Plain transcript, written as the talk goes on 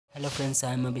Hello friends,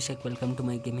 I am Abhishek. Welcome to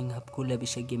my gaming hub, Cool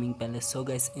Abhishek Gaming Palace. So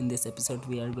guys, in this episode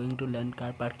we are going to learn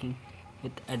car parking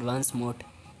with advanced mode.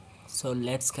 So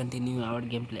let's continue our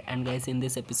gameplay. And guys, in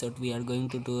this episode we are going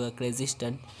to do a crazy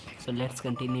stunt. So let's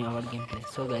continue our gameplay.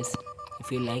 So guys,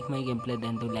 if you like my gameplay,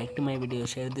 then do like to my video,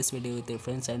 share this video with your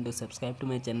friends, and do subscribe to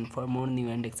my channel for more new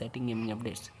and exciting gaming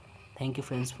updates. Thank you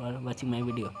friends for watching my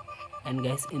video. And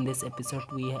guys, in this episode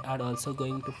we are also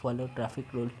going to follow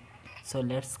traffic rule. So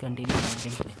let's continue our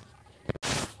gameplay.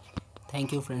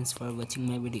 Thank you friends for watching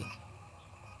my video.